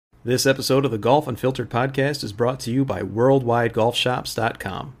This episode of the Golf Unfiltered podcast is brought to you by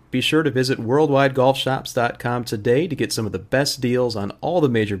WorldwideGolfShops.com. Be sure to visit WorldwideGolfShops.com today to get some of the best deals on all the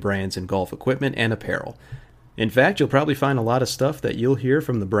major brands in golf equipment and apparel. In fact, you'll probably find a lot of stuff that you'll hear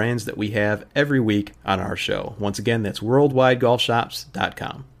from the brands that we have every week on our show. Once again, that's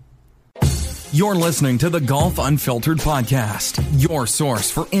WorldwideGolfShops.com. You're listening to the Golf Unfiltered podcast, your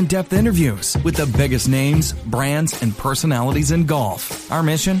source for in-depth interviews with the biggest names, brands, and personalities in golf. Our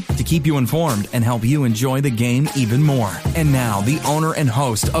mission? To keep you informed and help you enjoy the game even more. And now, the owner and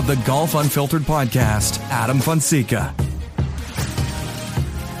host of the Golf Unfiltered podcast, Adam Fonseca.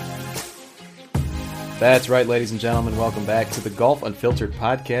 That's right, ladies and gentlemen. Welcome back to the Golf Unfiltered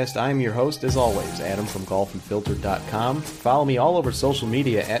podcast. I'm your host, as always, Adam from GolfUnfiltered.com. Follow me all over social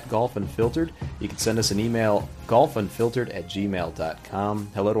media at Golf Unfiltered. You can send us an email,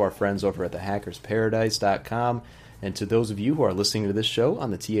 golfunfiltered@gmail.com. Hello to our friends over at thehackersparadise.com, and to those of you who are listening to this show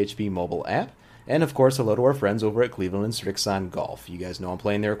on the THB mobile app. And, of course, hello to our friends over at Cleveland and Srixon Golf. You guys know I'm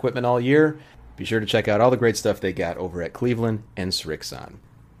playing their equipment all year. Be sure to check out all the great stuff they got over at Cleveland and Srixon.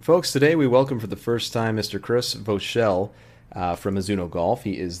 Folks, today we welcome for the first time Mr. Chris Voshel from Mizuno Golf.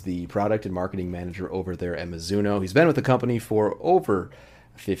 He is the product and marketing manager over there at Mizuno. He's been with the company for over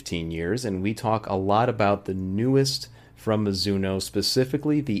 15 years, and we talk a lot about the newest from Mizuno,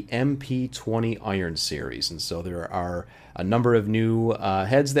 specifically the MP20 Iron Series. And so there are a number of new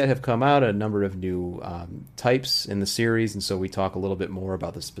heads that have come out, a number of new types in the series, and so we talk a little bit more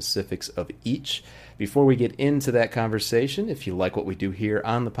about the specifics of each. Before we get into that conversation, if you like what we do here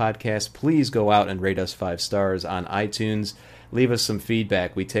on the podcast, please go out and rate us 5 stars on iTunes. Leave us some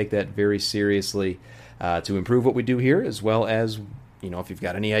feedback. We take that very seriously to improve what we do here, as well as, if you've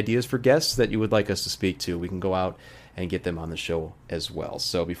got any ideas for guests that you would like us to speak to, we can go out and get them on the show as well.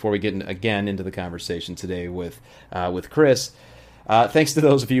 So before we get into the conversation today with Chris, thanks to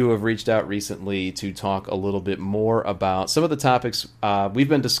those of you who have reached out recently to talk a little bit more about some of the topics we've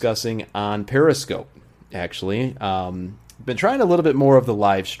been discussing on Periscope, actually. Been trying a little bit more of the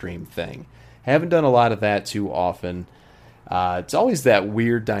live stream thing. Haven't done a lot of that too often. It's always that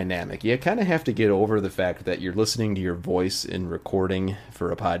weird dynamic. You kind of have to get over the fact that you're listening to your voice in recording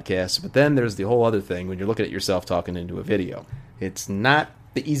for a podcast, but then there's the whole other thing when you're looking at yourself talking into a video. It's not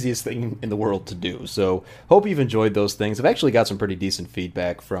the easiest thing in the world to do. So hope you've enjoyed those things. I've actually got some pretty decent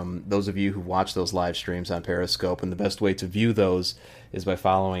feedback from those of you who watch those live streams on Periscope, and the best way to view those is by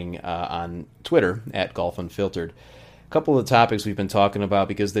following on Twitter at Golf Unfiltered. A couple of the topics we've been talking about,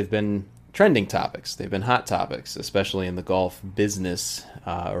 because they've been trending topics, they've been hot topics, especially in the golf business,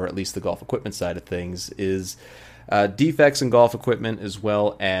 or at least the golf equipment side of things, is defects in golf equipment, as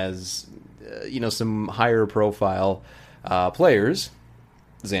well as some higher profile players,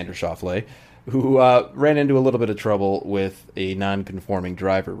 Xander Schauffele, who ran into a little bit of trouble with a non-conforming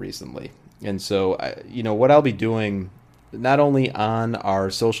driver recently. And so, what I'll be doing, not only on our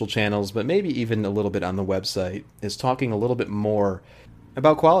social channels, but maybe even a little bit on the website, is talking a little bit more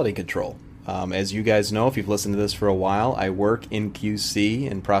about quality control. As you guys know, if you've listened to this for a while, I work in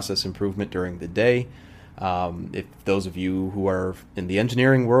QC and process improvement during the day. If those of you who are in the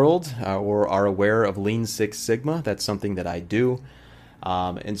engineering world or are aware of Lean Six Sigma, that's something that I do.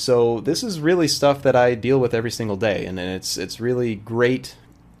 And so this is really stuff that I deal with every single day, and it's really great.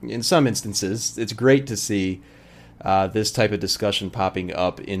 In some instances, it's great to see this type of discussion popping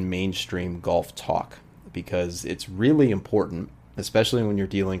up in mainstream golf talk, because it's really important, especially when you're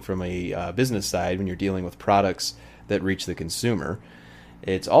dealing from a business side, when you're dealing with products that reach the consumer.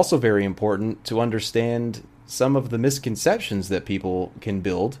 It's also very important to understand some of the misconceptions that people can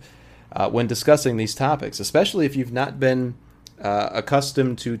build when discussing these topics, especially if you've not been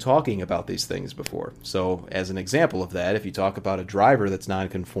accustomed to talking about these things before. So as an example of that, if you talk about a driver that's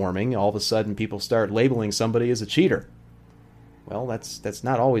non-conforming, all of a sudden people start labeling somebody as a cheater. Well, that's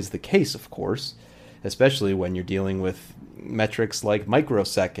not always the case, of course, especially when you're dealing with metrics like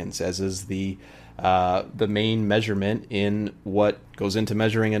microseconds, as is the main measurement in what goes into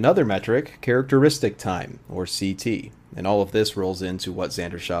measuring another metric, characteristic time, or CT. And all of this rolls into what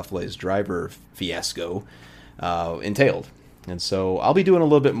Xander Schauffele's driver fiasco entailed. And so I'll be doing a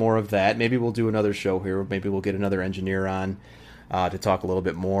little bit more of that. Maybe we'll do another show here. Maybe we'll get another engineer on to talk a little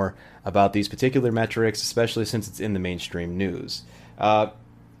bit more about these particular metrics, especially since it's in the mainstream news.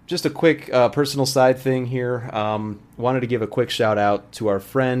 Just a quick personal side thing here. Wanted to give a quick shout out to our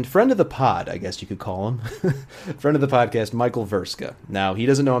friend of the pod, I guess you could call him, friend of the podcast, Michael Verska. Now, he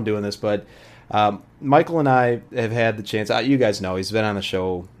doesn't know I'm doing this, but Michael and I have had the chance. You guys know he's been on the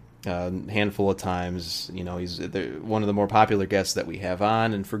show a handful of times. He's one of the more popular guests that we have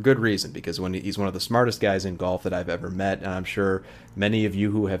on, and for good reason, because he's one of the smartest guys in golf that I've ever met, and I'm sure many of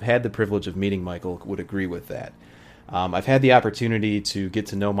you who have had the privilege of meeting Michael would agree with that. I've had the opportunity to get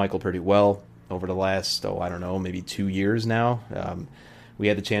to know Michael pretty well over the last, maybe 2 years now. We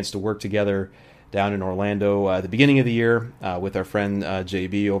had the chance to work together down in Orlando at the beginning of the year with our friend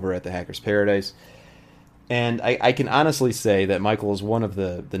JB over at the Hackers Paradise. And I can honestly say that Michael is one of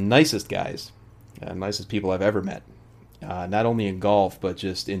the nicest guys, nicest people I've ever met, not only in golf but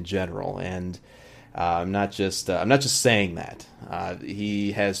just in general. And I'm not just saying that.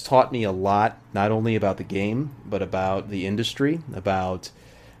 He has taught me a lot, not only about the game but about the industry, about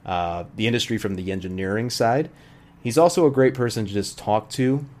the industry from the engineering side. He's also a great person to just talk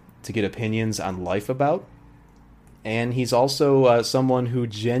to get opinions on life about. And he's also someone who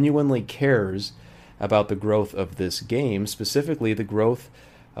genuinely cares about the growth of this game, specifically the growth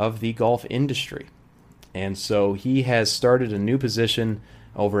of the golf industry. And so he has started a new position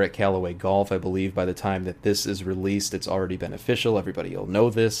over at Callaway Golf. I believe by the time that this is released, it's already been official. Everybody will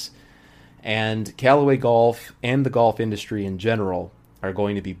know this. And Callaway Golf and the golf industry in general are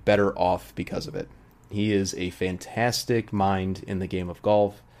going to be better off because of it. He is a fantastic mind in the game of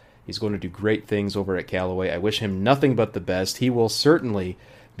golf. He's going to do great things over at Callaway. I wish him nothing but the best. He will certainly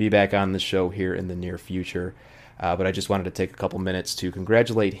be back on the show here in the near future. But I just wanted to take a couple minutes to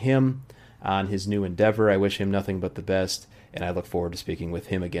congratulate him on his new endeavor. I wish him nothing but the best, and I look forward to speaking with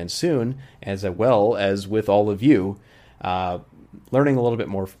him again soon, as well as with all of you, learning a little bit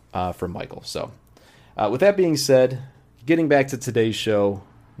more from Michael. So with that being said, getting back to today's show,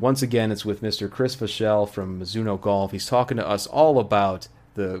 once again, it's with Mr. Chris Vachel from Mizuno Golf. He's talking to us all about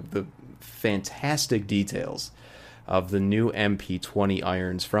the fantastic details of the new MP20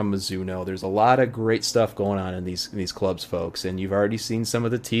 irons from Mizuno. There's a lot of great stuff going on in these clubs, folks, and you've already seen some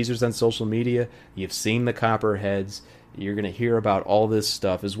of the teasers on social media. You've seen the copperheads. You're going to hear about all this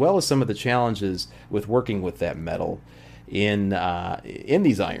stuff, as well as some of the challenges with working with that metal in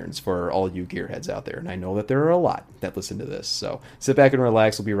these irons for all you gearheads out there. And I know that there are a lot that listen to this. So sit back and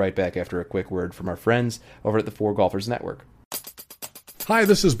relax. We'll be right back after a quick word from our friends over at the Four Golfers Network. Hi,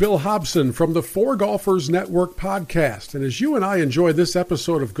 this is Bill Hobson from the Four Golfers Network podcast. And as you and I enjoy this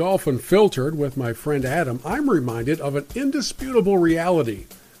episode of Golf Unfiltered with my friend Adam, I'm reminded of an indisputable reality.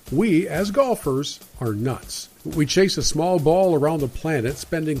 We, as golfers, are nuts. We chase a small ball around the planet,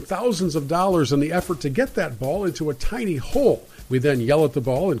 spending thousands of dollars in the effort to get that ball into a tiny hole. We then yell at the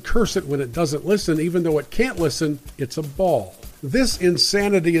ball and curse it when it doesn't listen, even though it can't listen. It's a ball. This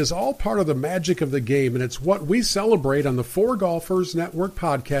insanity is all part of the magic of the game, and it's what we celebrate on the Four Golfers Network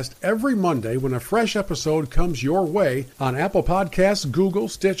podcast every Monday when a fresh episode comes your way on Apple Podcasts, Google,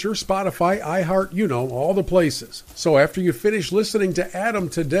 Stitcher, Spotify, iHeart, all the places. So after you finish listening to Adam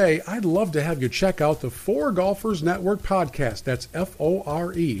today, I'd love to have you check out the Four Golfers Network podcast, that's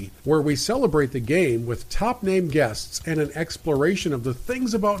F-O-R-E, where we celebrate the game with top-name guests and an exploration of the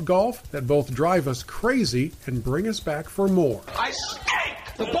things about golf that both drive us crazy and bring us back for more. I stink!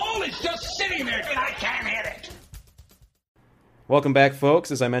 The ball is just sitting there and I can't hit it! Welcome back,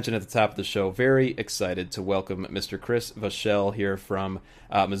 folks. As I mentioned at the top of the show, very excited to welcome Mr. Chris Vachel here from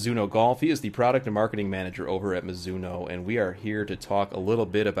Mizuno Golf. He is the product and marketing manager over at Mizuno, and we are here to talk a little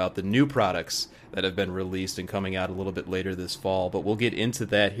bit about the new products that have been released and coming out a little bit later this fall. But we'll get into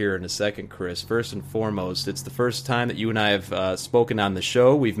that here in a second, Chris. First and foremost, it's the first time that you and I have spoken on the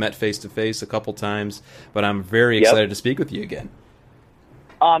show. We've met face-to-face a couple times, but I'm very excited to speak with you again.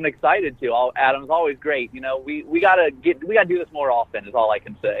 I'm excited to. Adam's always great. We gotta do this more often. Is all I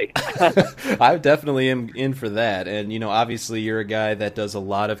can say. I definitely am in for that. And obviously you're a guy that does a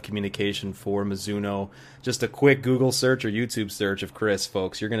lot of communication for Mizuno. Just a quick Google search or YouTube search of Chris,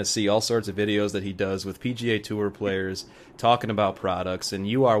 folks. You're going to see all sorts of videos that he does with PGA Tour players talking about products. And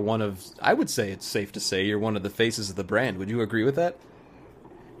you are one of, I would say it's safe to say, you're one of the faces of the brand. Would you agree with that?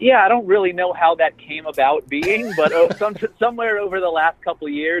 Yeah, I don't really know how that came about being, but somewhere over the last couple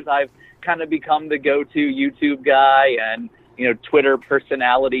of years, I've kind of become the go-to YouTube guy and, Twitter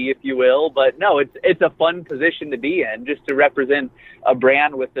personality, if you will. But no, it's a fun position to be in, just to represent a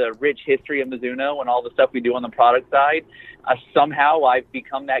brand with a rich history of Mizuno and all the stuff we do on the product side. Somehow I've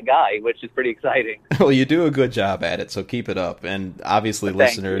become that guy, which is pretty exciting. Well, you do a good job at it, so keep it up. And obviously,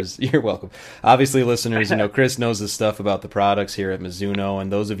 listeners, you're welcome. Obviously, listeners, Chris knows his stuff about the products here at Mizuno,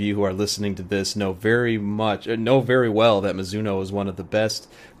 and those of you who are listening to this know very well that Mizuno is one of the best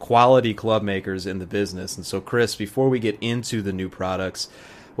quality club makers in the business. And so, Chris, before we get into the new products,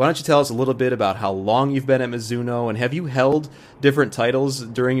 why don't you tell us a little bit about how long you've been at Mizuno, and have you held different titles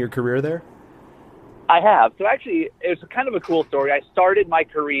during your career there? I have. So actually, it's kind of a cool story. I started my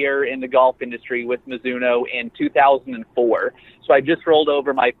career in the golf industry with Mizuno in 2004. So I just rolled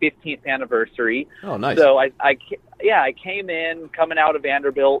over my 15th anniversary. Oh, nice. So I came in coming out of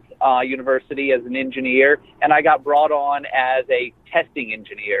Vanderbilt University as an engineer, and I got brought on as a testing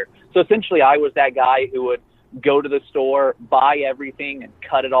engineer. So essentially, I was that guy who would go to the store, buy everything, and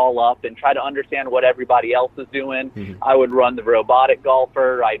cut it all up and try to understand what everybody else is doing. Mm-hmm. I would run the robotic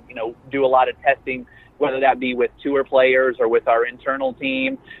golfer. I do a lot of testing, whether that be with tour players or with our internal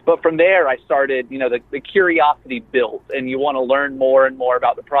team. But from there, I started, the curiosity built, and you want to learn more and more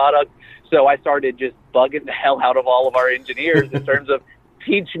about the product. So I started just bugging the hell out of all of our engineers in terms of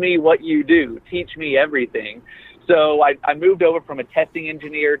teach me what you do, teach me everything. So I moved over from a testing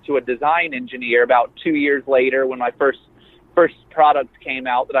engineer to a design engineer about 2 years later when my first product came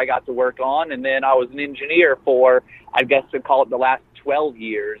out that I got to work on. And then I was an engineer for, I guess to call it, the last 12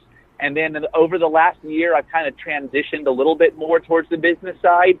 years. And then over the last year, I've kind of transitioned a little bit more towards the business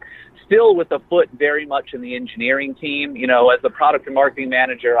side, still with a foot very much in the engineering team. As the product and marketing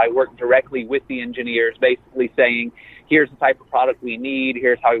manager, I work directly with the engineers, basically saying, here's the type of product we need,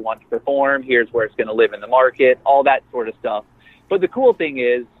 here's how we want to perform, here's where it's going to live in the market, all that sort of stuff. But the cool thing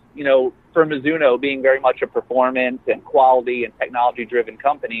is, for Mizuno being very much a performance and quality and technology-driven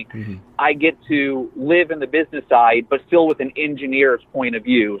company, mm-hmm. I get to live in the business side, but still with an engineer's point of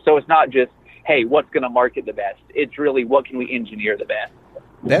view. So it's not just, hey, what's going to market the best? It's really, what can we engineer the best?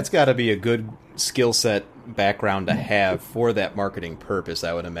 That's got to be a good skill set background to have for that marketing purpose,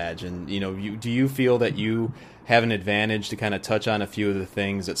 I would imagine. Do you feel that you have an advantage to kind of touch on a few of the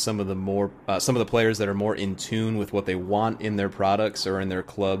things that some of the players that are more in tune with what they want in their products or in their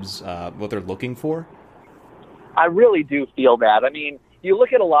clubs, what they're looking for? I really do feel that. I mean, you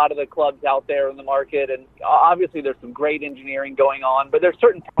look at a lot of the clubs out there in the market, and obviously there's some great engineering going on, but there's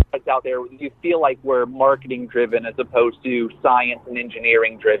certain products out there where you feel like we're marketing driven as opposed to science and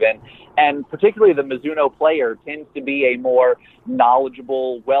engineering driven. And particularly the Mizuno player tends to be a more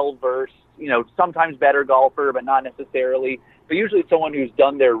knowledgeable, well-versed, sometimes better golfer, but not necessarily, but usually someone who's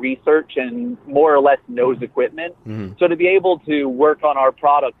done their research and more or less knows equipment. Mm-hmm. So to be able to work on our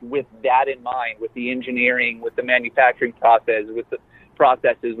product with that in mind, with the engineering, with the manufacturing process, with the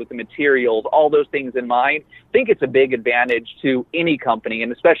processes, with the materials, all those things in mind, I think it's a big advantage to any company,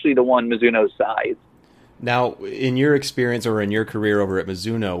 and especially the one Mizuno's size. Now, in your experience or in your career over at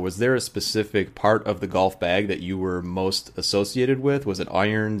Mizuno, was there a specific part of the golf bag that you were most associated with? Was it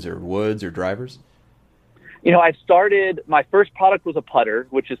irons or woods or drivers? My first product was a putter,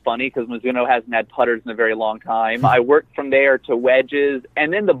 which is funny because Mizuno hasn't had putters in a very long time. I worked from there to wedges,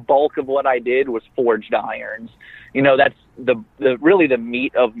 and then the bulk of what I did was forged irons. That's really the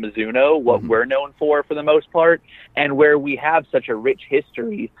meat of Mizuno, what mm-hmm. we're known for the most part, and where we have such a rich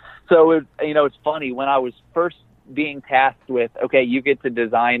history. So, it's funny, when I was first being tasked with, okay, you get to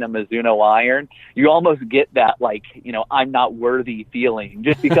design a Mizuno iron, you almost get that, I'm not worthy feeling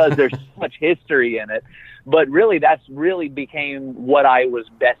just because there's so much history in it. But really, that's really became what I was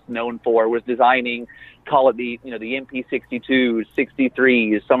best known for, was designing, call it the MP62s,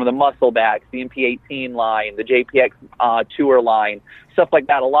 63s, some of the musclebacks, the MP18 line, the JPX Tour line, stuff like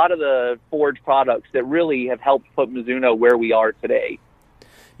that. A lot of the forged products that really have helped put Mizuno where we are today.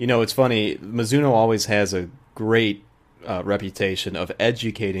 It's funny, Mizuno always has a great reputation of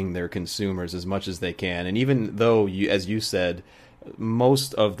educating their consumers as much as they can. And even though, as you said,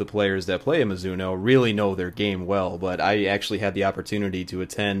 most of the players that play a Mizuno really know their game well, but I actually had the opportunity to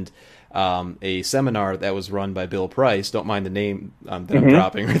attend a seminar that was run by Bill Price. Don't mind the name that mm-hmm. I'm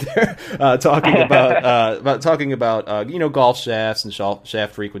dropping right there. Talking about golf shafts and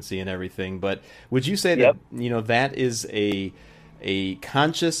shaft frequency and everything. But would you say that that is a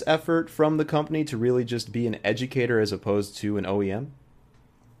conscious effort from the company to really just be an educator as opposed to an OEM?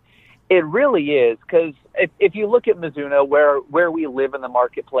 It really is, because if you look at Mizuno, where we live in the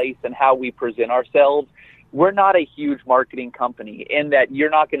marketplace and how we present ourselves, we're not a huge marketing company in that you're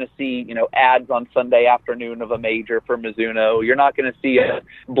not going to see, ads on Sunday afternoon of a major for Mizuno. You're not going to see us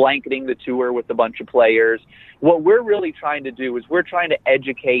blanketing the tour with a bunch of players. What we're really trying to do is we're trying to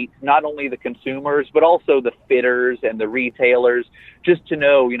educate not only the consumers, but also the fitters and the retailers, just to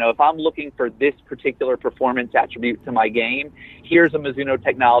know, if I'm looking for this particular performance attribute to my game, here's a Mizuno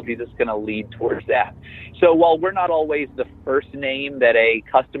technology that's going to lead towards that. So while we're not always the first name that a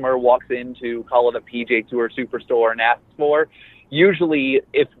customer walks into, call it a PGA Tour Superstore, and asks for, usually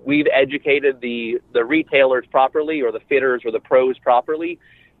if we've educated the retailers properly or the fitters or the pros properly,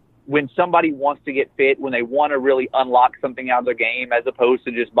 when somebody wants to get fit, when they want to really unlock something out of their game as opposed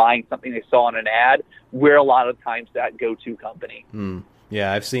to just buying something they saw in an ad, we're a lot of times that go-to company.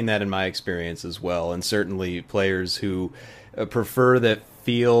 Yeah, I've seen that in my experience as well, and certainly players who prefer that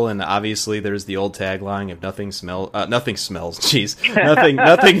feel. And obviously, there's the old tagline of nothing smells. Jeez,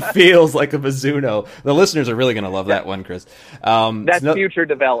 nothing feels like a Mizuno. The listeners are really going to love that one, Chris. That's future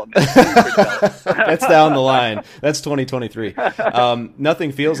development. That's down the line. That's 2023.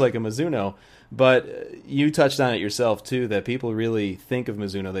 Nothing feels like a Mizuno. But you touched on it yourself, too, that people really think of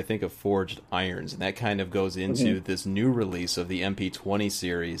Mizuno, they think of forged irons, and that kind of goes into this new release of the MP20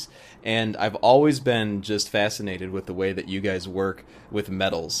 series. And I've always been just fascinated with the way that you guys work with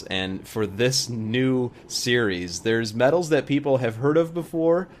metals. And for this new series, there's metals that people have heard of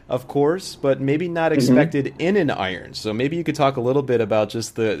before, of course, but maybe not expected in an iron. So maybe you could talk a little bit about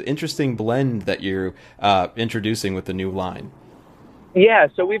just the interesting blend that you're introducing with the new line. Yeah,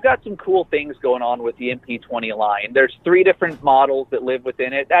 so we've got some cool things going on with the MP20 line. There's 3 different models that live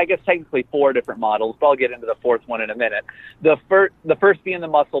within it. I guess technically 4 different models, but I'll get into the 4th one in a minute. The first being the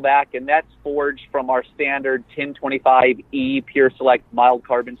Muscleback, and that's forged from our standard 1025E Pure Select mild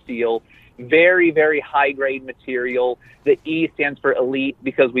carbon steel. Very, very high-grade material. The E stands for elite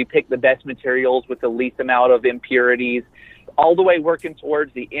because we pick the best materials with the least amount of impurities, all the way working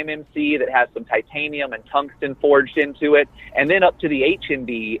towards the MMC that has some titanium and tungsten forged into it, and then up to the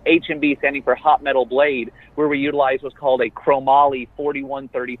HMB standing for hot metal blade, where we utilize what's called a chromoly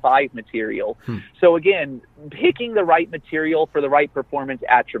 4135 material. So again, picking the right material for the right performance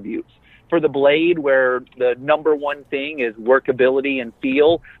attributes. For the blade, where the number one thing is workability and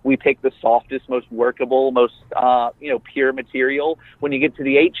feel, we pick the softest, most workable, most pure material. When you get to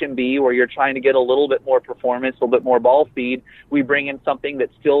the HMB, where you're trying to get a little bit more performance, a little bit more ball speed, we bring in something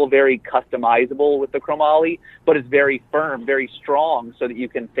that's still very customizable with the chromoly, but is very firm, very strong, so that you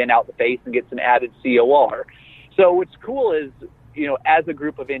can thin out the face and get some added COR. So what's cool is, as a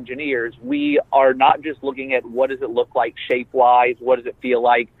group of engineers, we are not just looking at what does it look like shape-wise, what does it feel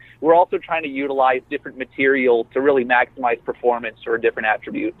like. We're also trying to utilize different materials to really maximize performance or different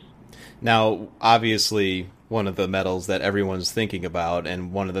attributes. Now, obviously, one of the metals that everyone's thinking about,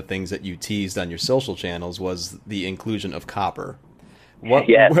 and one of the things that you teased on your social channels, was the inclusion of copper. What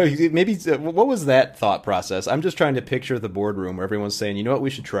was that thought process? I'm just trying to picture the boardroom where everyone's saying, you know what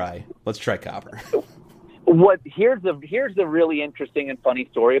we should try? Let's try copper. Here's the really interesting and funny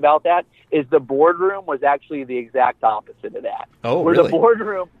story about that is the boardroom was actually the exact opposite of that. Oh, really? The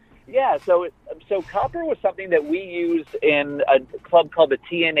boardroom, yeah. So copper was something that we used in a club called the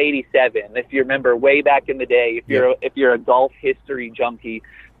TN87. If you remember, way back in the day, if you're a golf history junkie,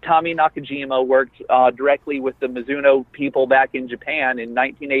 Tommy Nakajima worked directly with the Mizuno people back in Japan in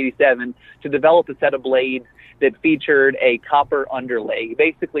 1987 to develop a set of blades that featured a copper underlay.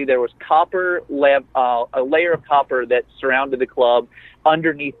 Basically, there was a layer of copper that surrounded the club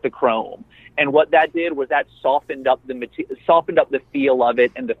underneath the chrome. And what that did was that softened up the feel of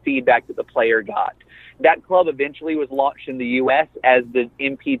it and the feedback that the player got. That club eventually was launched in the U.S. as the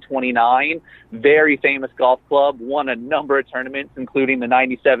MP29, very famous golf club, won a number of tournaments, including the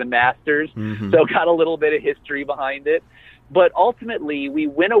 97 Masters, so got a little bit of history behind it. But ultimately, we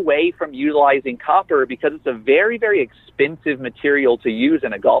went away from utilizing copper because it's a very, very expensive material to use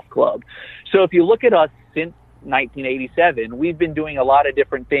in a golf club. So if you look at us since 1987, we've been doing a lot of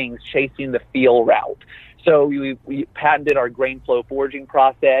different things, chasing the feel route. So we patented our grain flow forging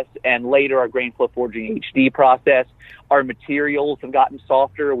process and later our grain flow forging HD process. Our materials have gotten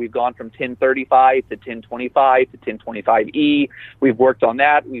softer. We've gone from 1035 to 1025 to 1025E. We've worked on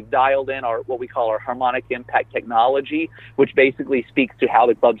that. We've dialed in what we call our harmonic impact technology, which basically speaks to how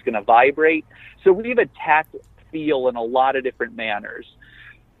the club's going to vibrate. So we've attacked feel in a lot of different manners.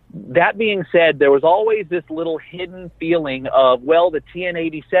 That being said, there was always this little hidden feeling of, well, the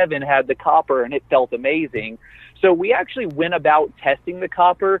TN87 had the copper and it felt amazing. So we actually went about testing the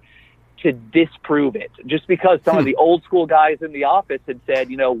copper to disprove it, just because some of the old school guys in the office had said,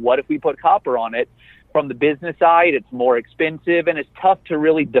 what if we put copper on it? From the business side, it's more expensive and it's tough to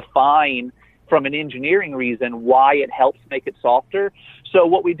really define from an engineering reason why it helps make it softer. So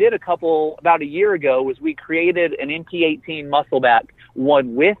what we did about a year ago was we created an MP18 Muscleback,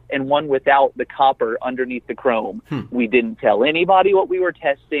 one with and one without the copper underneath the chrome. We didn't tell anybody what we were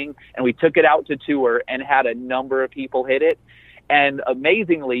testing, and we took it out to tour and had a number of people hit it. And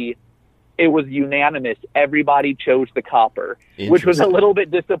amazingly, it was unanimous. Everybody chose the copper, which was a little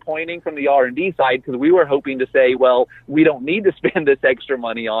bit disappointing from the R&D side because we were hoping to say, well, we don't need to spend this extra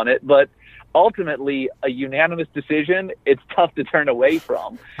money on it. But ultimately, a unanimous decision, it's tough to turn away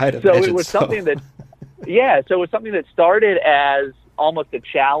from. So it was something that, so it was something that started as almost a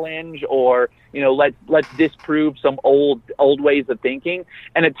challenge or, let's disprove some old ways of thinking.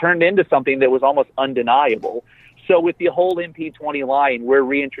 And it turned into something that was almost undeniable. So with the whole MP20 line, we're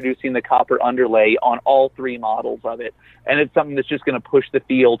reintroducing the copper underlay on all 3 models of it. And it's something that's just going to push the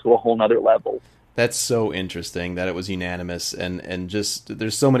feel to a whole nother level. That's so interesting that it was unanimous, and just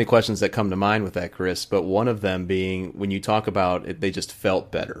there's so many questions that come to mind with that, Chris, but one of them being when you talk about it, they just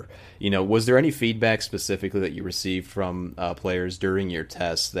felt better. Was there any feedback specifically that you received from players during your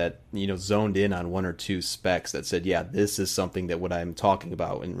tests that, zoned in on 1 or 2 specs that said, yeah, this is something that what I'm talking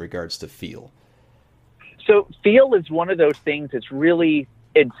about in regards to feel? So feel is one of those things that's really,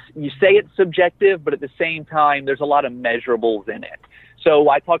 you say it's subjective, but at the same time, there's a lot of measurables in it. So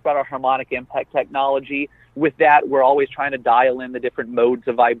I talked about our harmonic impact technology. With that, we're always trying to dial in the different modes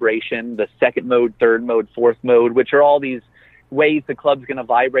of vibration, the second mode, third mode, fourth mode, which are all these ways the club's going to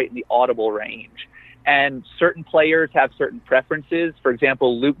vibrate in the audible range. And certain players have certain preferences. For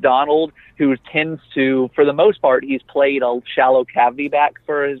example, Luke Donald, who tends to, for the most part, he's played a shallow cavity back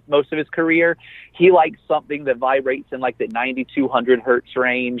for most of his career. He likes something that vibrates in like the 9,200 hertz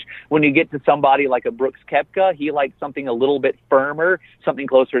range. When you get to somebody like a Brooks Koepka, he likes something a little bit firmer, something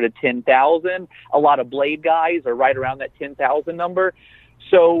closer to 10,000. A lot of blade guys are right around that 10,000 number.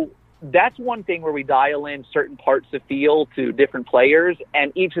 So that's one thing where we dial in certain parts of feel to different players,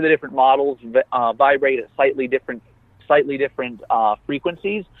 and each of the different models vibrate at slightly different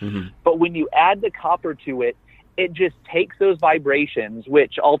frequencies. Mm-hmm. But when you add the copper to it, it just takes those vibrations,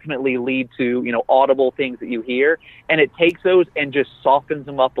 which ultimately lead to, audible things that you hear, and it takes those and just softens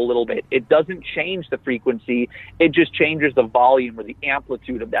them up a little bit. It doesn't change the frequency. It just changes the volume or the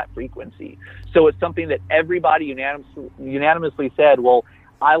amplitude of that frequency. So it's something that everybody unanimously said, well,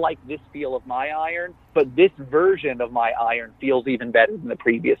 I like this feel of my iron, but this version of my iron feels even better than the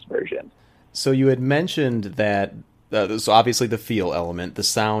previous version. So you had mentioned that, so obviously the feel element, the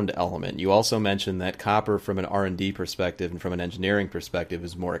sound element. You also mentioned that copper from an R&D perspective and from an engineering perspective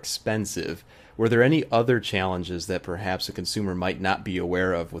is more expensive. Were there any other challenges that perhaps a consumer might not be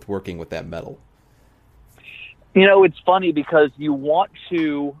aware of with working with that metal? It's funny because you want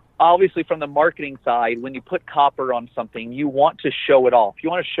to, obviously from the marketing side, when you put copper on something, you want to show it off. You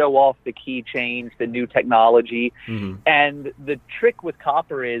want to show off the key change, the new technology. Mm-hmm. And the trick with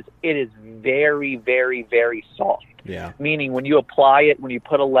copper is it is very, very, very soft. Yeah. Meaning when you apply it, when you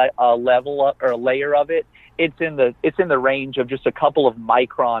put a level up or a layer of it, it's in the range of just a couple of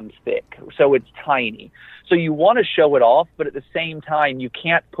microns thick. So it's tiny. So you want to show it off, but at the same time, you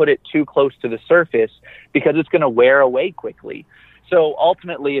can't put it too close to the surface because it's going to wear away quickly. So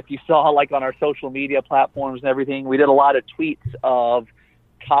ultimately, if you saw like on our social media platforms and everything, we did a lot of tweets of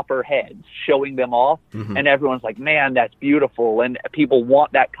copper heads, showing them off. Mm-hmm. And everyone's like, man, that's beautiful. And people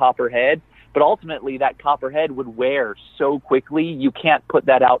want that copper head. But ultimately, that copper head would wear so quickly, you can't put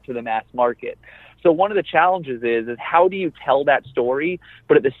that out to the mass market. So one of the challenges is how do you tell that story,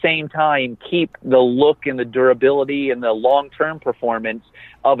 but at the same time keep the look and the durability and the long-term performance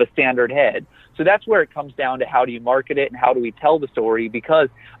of a standard head. So that's where it comes down to how do you market it and how do we tell the story, because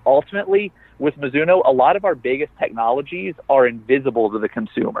ultimately with Mizuno, a lot of our biggest technologies are invisible to the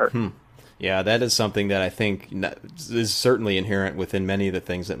consumer. Yeah, that is something that I think is certainly inherent within many of the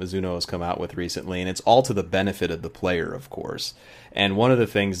things that Mizuno has come out with recently, and it's all to the benefit of the player, of course. And one of the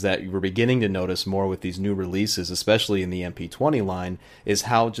things that we're beginning to notice more with these new releases, especially in the MP20 line, is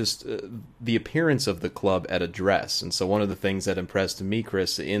how just the appearance of the club at address. And so one of the things that impressed me,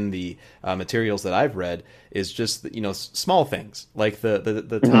 Chris, in the materials that I've read is just, small things like the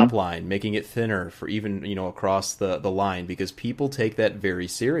mm-hmm. top line, making it thinner for even, across the line, because people take that very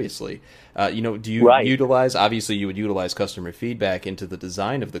seriously. Do you utilize, obviously you would utilize customer feedback into the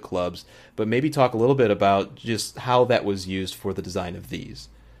design of the clubs, but maybe talk a little bit about just how that was used for the design of these.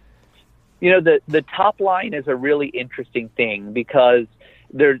 The top line is a really interesting thing because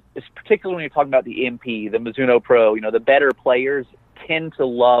particularly when you're talking about the MP, the Mizuno Pro, the better players tend to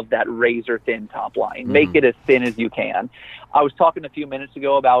love that razor thin top line. Mm-hmm. Make it as thin as you can. I was talking a few minutes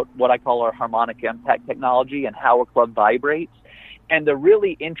ago about what I call our harmonic impact technology and how a club vibrates. And the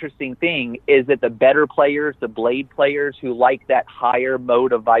really interesting thing is that the better players, the blade players who like that higher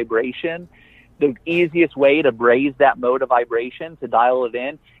mode of vibration, the easiest way to raise that mode of vibration, to dial it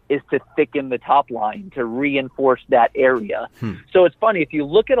in, is to thicken the top line, to reinforce that area. So it's funny, if you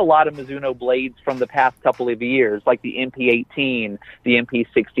look at a lot of Mizuno blades from the past couple of years, like the MP18, the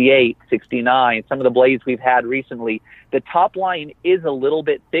MP68, 69, some of the blades we've had recently, the top line is a little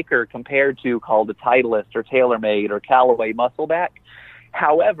bit thicker compared to called the Titleist or TaylorMade or Callaway Muscleback.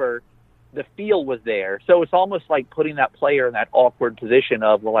 However, the feel was there. So it's almost like putting that player in that awkward position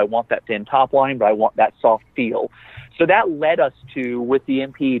of, well, I want that thin top line, but I want that soft feel. So that led us to, with the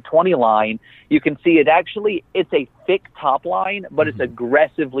MP20 line, you can see it's a thick top line, but it's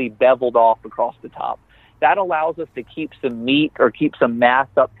aggressively beveled off across the top. that allows us to keep some meat or keep some mass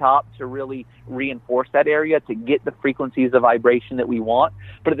up top to really reinforce that area to get the frequencies of vibration that we want.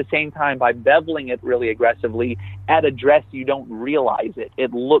 But at the same time, by beveling it really aggressively at address, you don't realize it.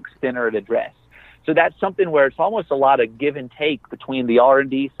 It looks thinner at address. So that's something where it's almost a lot of give and take between the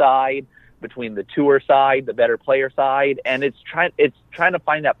R&D side, between the tour side, the better player side, and it's trying to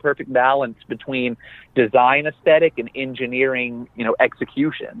find that perfect balance between design aesthetic and engineering,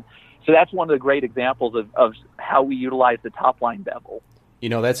 execution. So that's one of the great examples of how we utilize the top line bevel.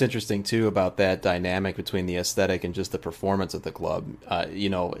 That's interesting too about that dynamic between the aesthetic and just the performance of the club.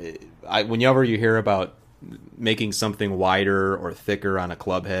 Whenever you hear about making something wider or thicker on a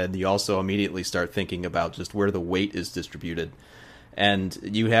club head, you also immediately start thinking about just where the weight is distributed. And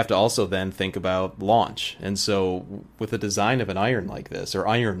you have to also then think about launch. And so with the design of an iron like this, or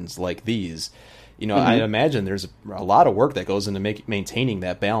irons like these, I imagine there's a lot of work that goes into maintaining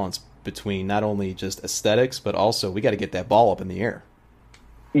that balance between not only just aesthetics, but also we got to get that ball up in the air.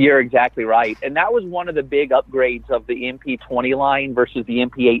 You're exactly right. And that was one of the big upgrades of the MP20 line versus the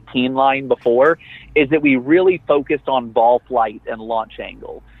MP18 line before, is that we really focused on ball flight and launch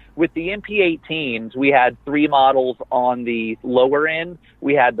angle. With the MP18s, we had 3 models on the lower end.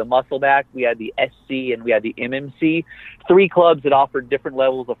 We had the Muscleback, we had the SC, and we had the MMC. 3 clubs that offered different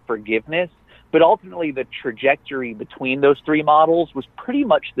levels of forgiveness, but ultimately the trajectory between those 3 models was pretty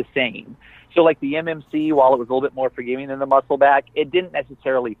much the same. So like the MMC, while it was a little bit more forgiving than the Muscleback, it didn't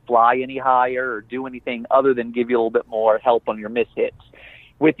necessarily fly any higher or do anything other than give you a little bit more help on your miss hits.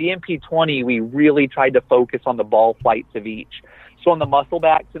 With the MP20, we really tried to focus on the ball flights of each. So on the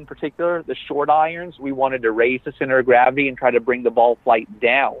Musclebacks in particular, the short irons, we wanted to raise the center of gravity and try to bring the ball flight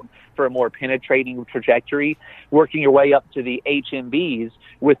down for a more penetrating trajectory. Working your way up to the HMBs,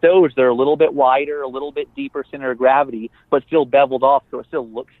 with those, they're a little bit wider, a little bit deeper center of gravity, but still beveled off, so it still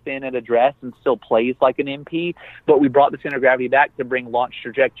looks thin at address and still plays like an MP, but we brought the center of gravity back to bring launch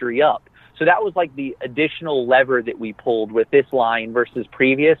trajectory up. So that was like the additional lever that we pulled with this line versus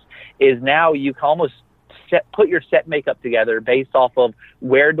previous, is now you can almost put your set makeup together based off of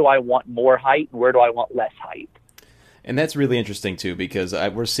where do I want more height and where do I want less height. And that's really interesting too, because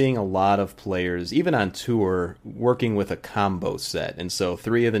we're seeing a lot of players, even on tour, working with a combo set. And so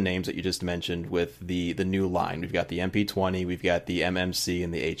 3 of the names that you just mentioned with the new line, we've got the MP20, we've got the MMC,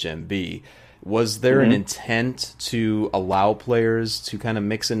 and the HMB. Was there an intent to allow players to kind of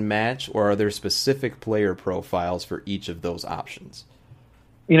mix and match, or are there specific player profiles for each of those options?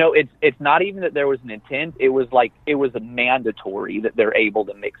 It's not even that there was an intent. It was a mandatory that they're able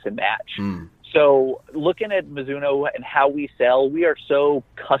to mix and match. So looking at Mizuno and how we sell, we are so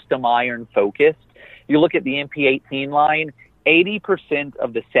custom iron focused. You look at the MP18 line, 80%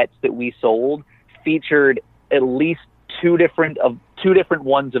 of the sets that we sold featured at least two different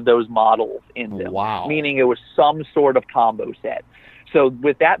ones of those models in them. Wow. Meaning it was some sort of combo set. So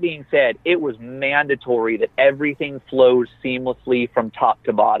with that being said, it was mandatory that everything flows seamlessly from top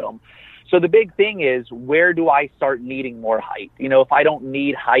to bottom. So the big thing is, where do I start needing more height? If I don't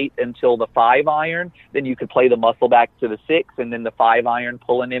need height until the 5 iron, then you could play the Muscleback to the 6 and then the 5 iron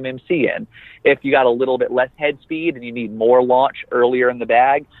pull an MMC in. If you got a little bit less head speed and you need more launch earlier in the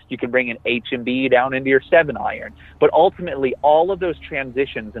bag, you can bring an HMB down into your 7 iron. But ultimately, all of those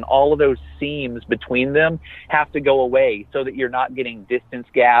transitions and all of those seams between them have to go away so that you're not getting distance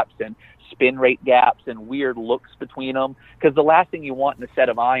gaps and spin rate gaps and weird looks between them. Because the last thing you want in a set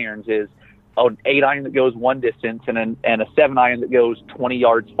of irons is an 8 iron that goes one distance and a 7 iron that goes 20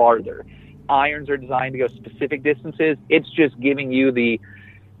 yards farther. Irons are designed to go specific distances. It's just giving you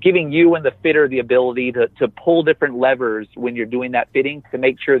and the fitter the ability to pull different levers when you're doing that fitting to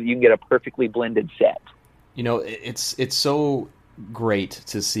make sure that you can get a perfectly blended set. It's so great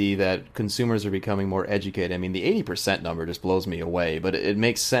to see that consumers are becoming more educated. I mean, the 80% number just blows me away, but it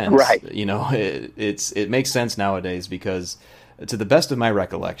makes sense. Right. It makes sense nowadays because, to the best of my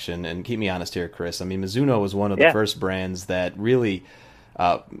recollection, and keep me honest here, Chris, I mean, Mizuno was one of the first brands that really,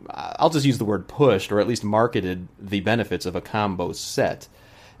 I'll just use the word pushed, or at least marketed the benefits of a combo set.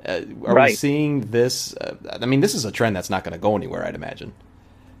 Are we seeing this? I mean, this is a trend that's not going to go anywhere, I'd imagine.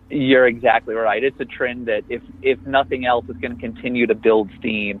 You're exactly right. It's a trend that, if nothing else, is going to continue to build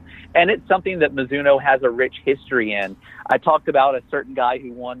steam. And it's something that Mizuno has a rich history in. I talked about a certain guy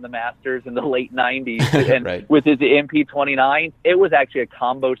who won the Masters in the late 90s and right. with his MP29. It was actually a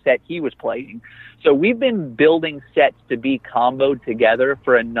combo set he was playing. So we've been building sets to be comboed together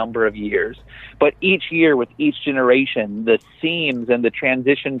for a number of years. But each year with each generation, the seams and the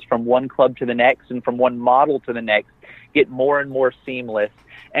transitions from one club to the next and from one model to the next get more and more seamless.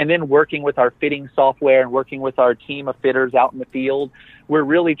 And then working with our fitting software and working with our team of fitters out in the field, we're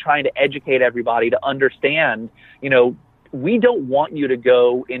really trying to educate everybody to understand, we don't want you to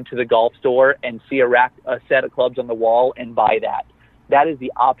go into the golf store and see a set of clubs on the wall and buy that. That is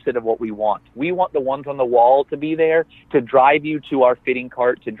the opposite of what we want. We want the ones on the wall to be there to drive you to our fitting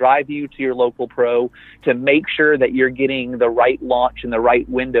cart, to drive you to your local pro, to make sure that you're getting the right launch and the right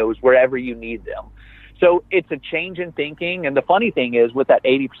windows wherever you need them. So it's a change in thinking. And the funny thing is, with that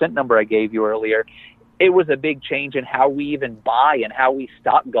 80% number I gave you earlier, it was a big change in how we even buy and how we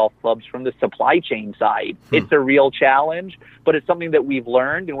stock golf clubs from the supply chain side. It's a real challenge, but it's something that we've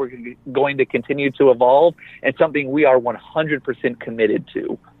learned and we're going to continue to evolve, and something we are 100% committed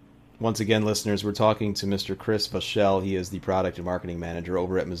to. Once again, listeners, we're talking to Mr. Chris Vachel. He is the product and marketing manager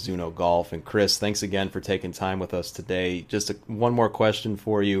over at Mizuno Golf. And Chris, thanks again for taking time with us today. Just one more question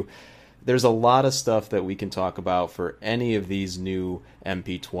for you. There's a lot of stuff that we can talk about for any of these new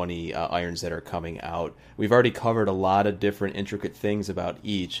MP20 irons that are coming out. We've already covered a lot of different intricate things about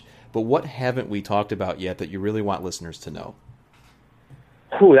each, but what haven't we talked about yet that you really want listeners to know?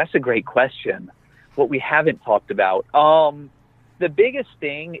 Ooh, that's a great question. What we haven't talked about. The biggest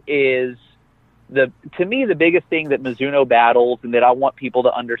thing is, to me, the biggest thing that Mizuno battles and that I want people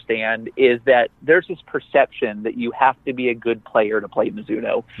to understand is that there's this perception that you have to be a good player to play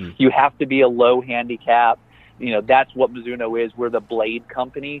Mizuno. You have to be a low handicap. That's what Mizuno is. We're the blade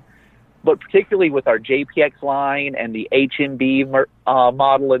company. But particularly with our JPX line and the HMB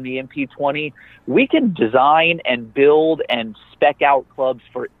model and the MP20, we can design and build and spec out clubs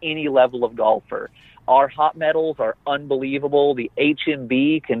for any level of golfer. Our hot metals are unbelievable. The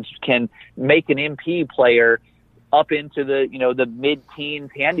HMB can make an MP player up into the mid-teens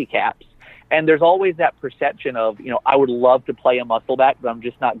handicaps. And there's always that perception of, I would love to play a muscleback, but I'm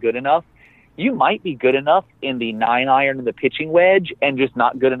just not good enough. You might be good enough in the 9-iron and the pitching wedge and just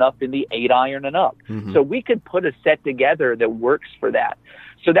not good enough in the 8-iron and up. So we could put a set together that works for that.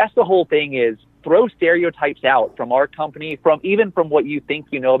 So that's the whole thing, is throw stereotypes out from our company, from what you think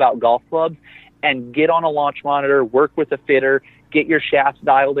you know about golf clubs, and get on a launch monitor, work with a fitter, get your shafts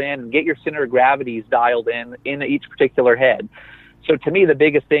dialed in, and get your center of gravities dialed in each particular head. So to me, the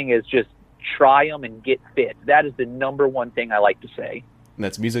biggest thing is just try them and get fit. That is the number one thing I like to say.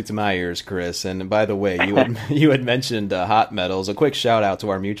 That's music to my ears, Chris. And by the way, you had mentioned hot metals. A quick shout out to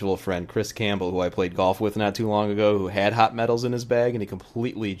our mutual friend, Chris Campbell, who I played golf with not too long ago, who had hot metals in his bag, and he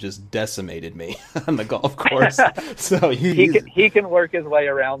completely just decimated me on the golf course. So he can work his way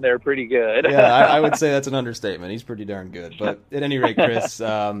around there pretty good. Yeah, I would say that's an understatement. He's pretty darn good. But at any rate, Chris,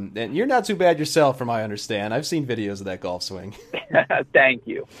 and you're not too bad yourself, from what I understand. I've seen videos of that golf swing. Thank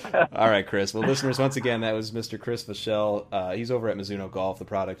you. All right, Chris. Well, listeners, once again, that was Mr. Chris Vachel. He's over at Mizuno Golf, the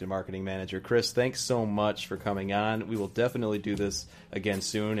product and marketing manager. Chris, thanks so much for coming on. We will definitely do this again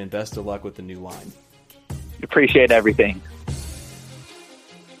soon, and best of luck with the new line. Appreciate everything.